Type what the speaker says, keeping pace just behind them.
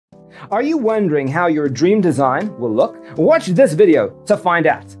Are you wondering how your dream design will look? Watch this video to find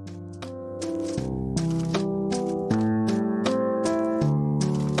out.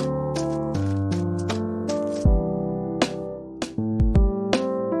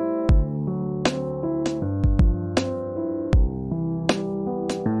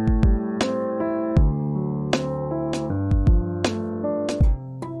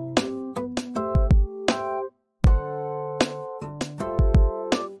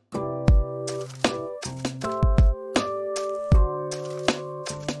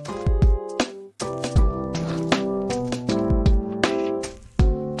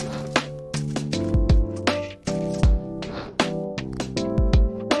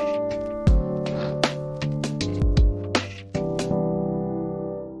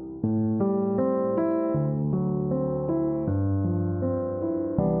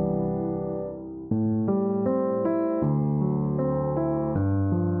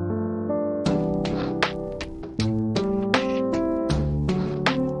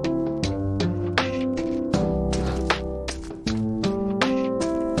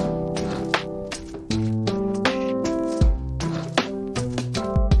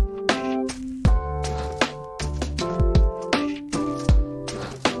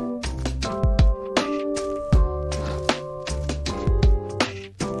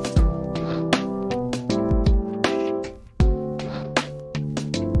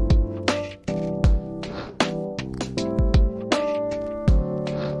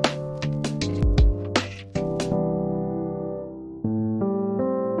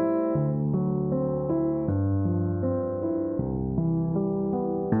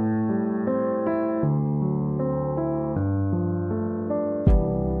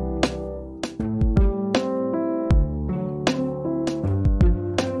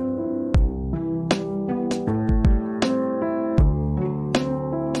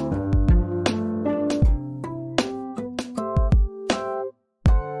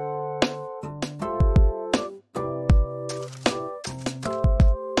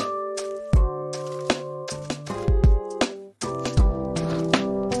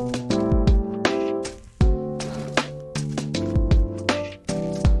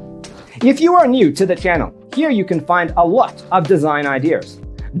 If you are new to the channel, here you can find a lot of design ideas.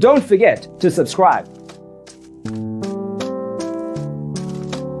 Don't forget to subscribe.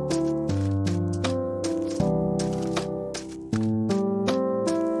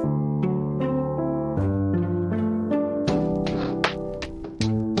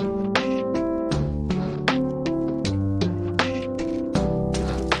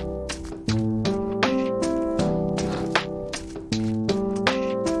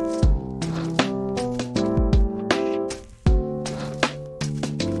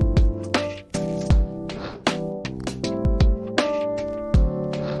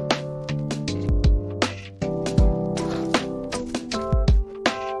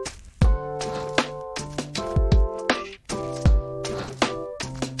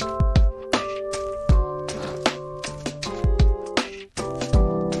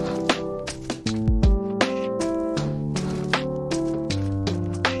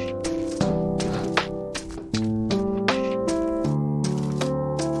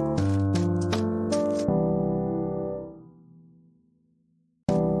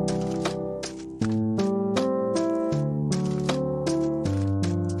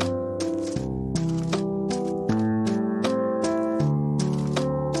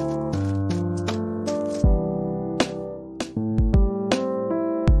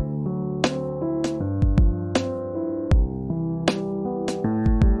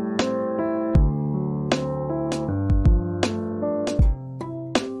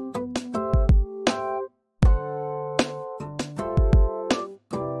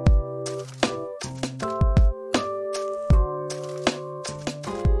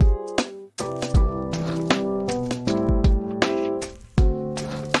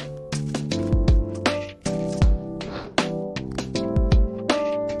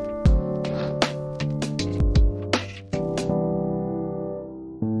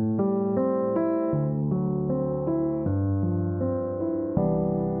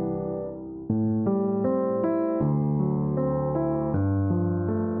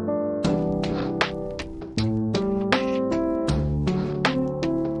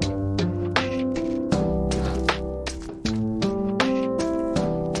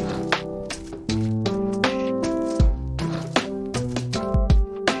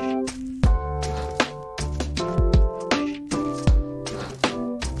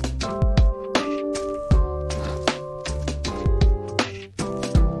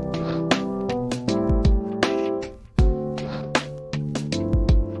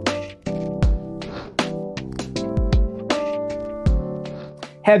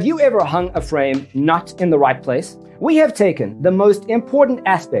 Have you ever hung a frame not in the right place? We have taken the most important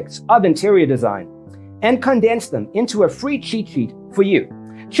aspects of interior design and condensed them into a free cheat sheet for you.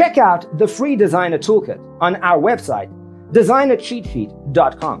 Check out the free designer toolkit on our website,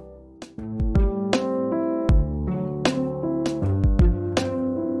 designercheatsheet.com.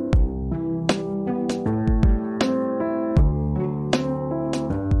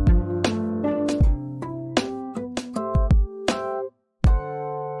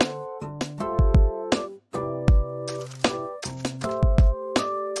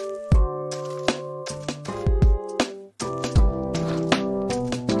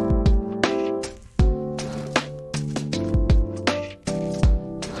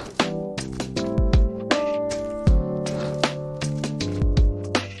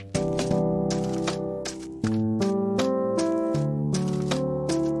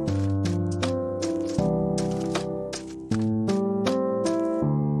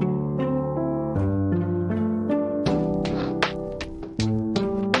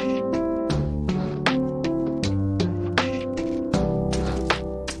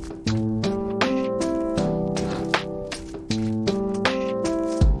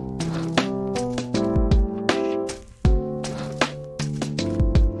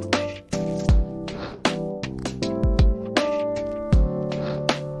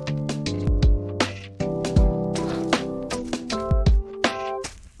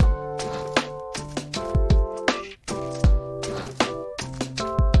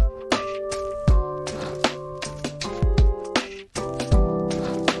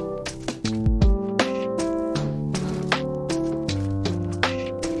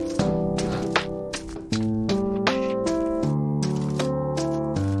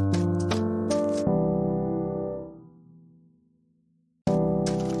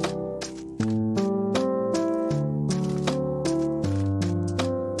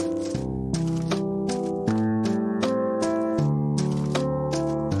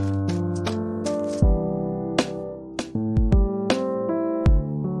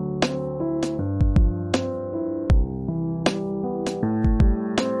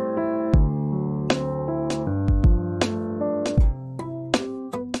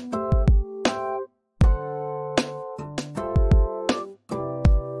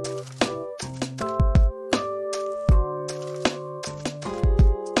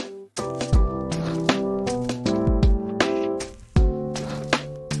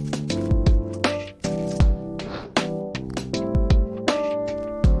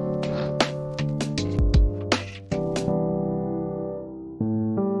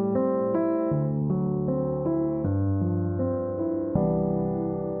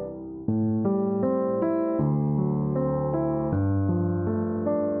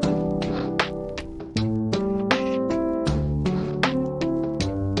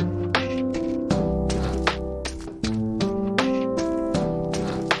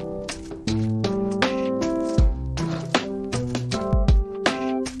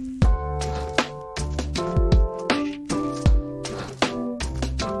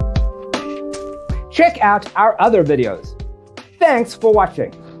 Check out our other videos. Thanks for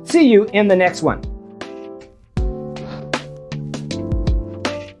watching. See you in the next one.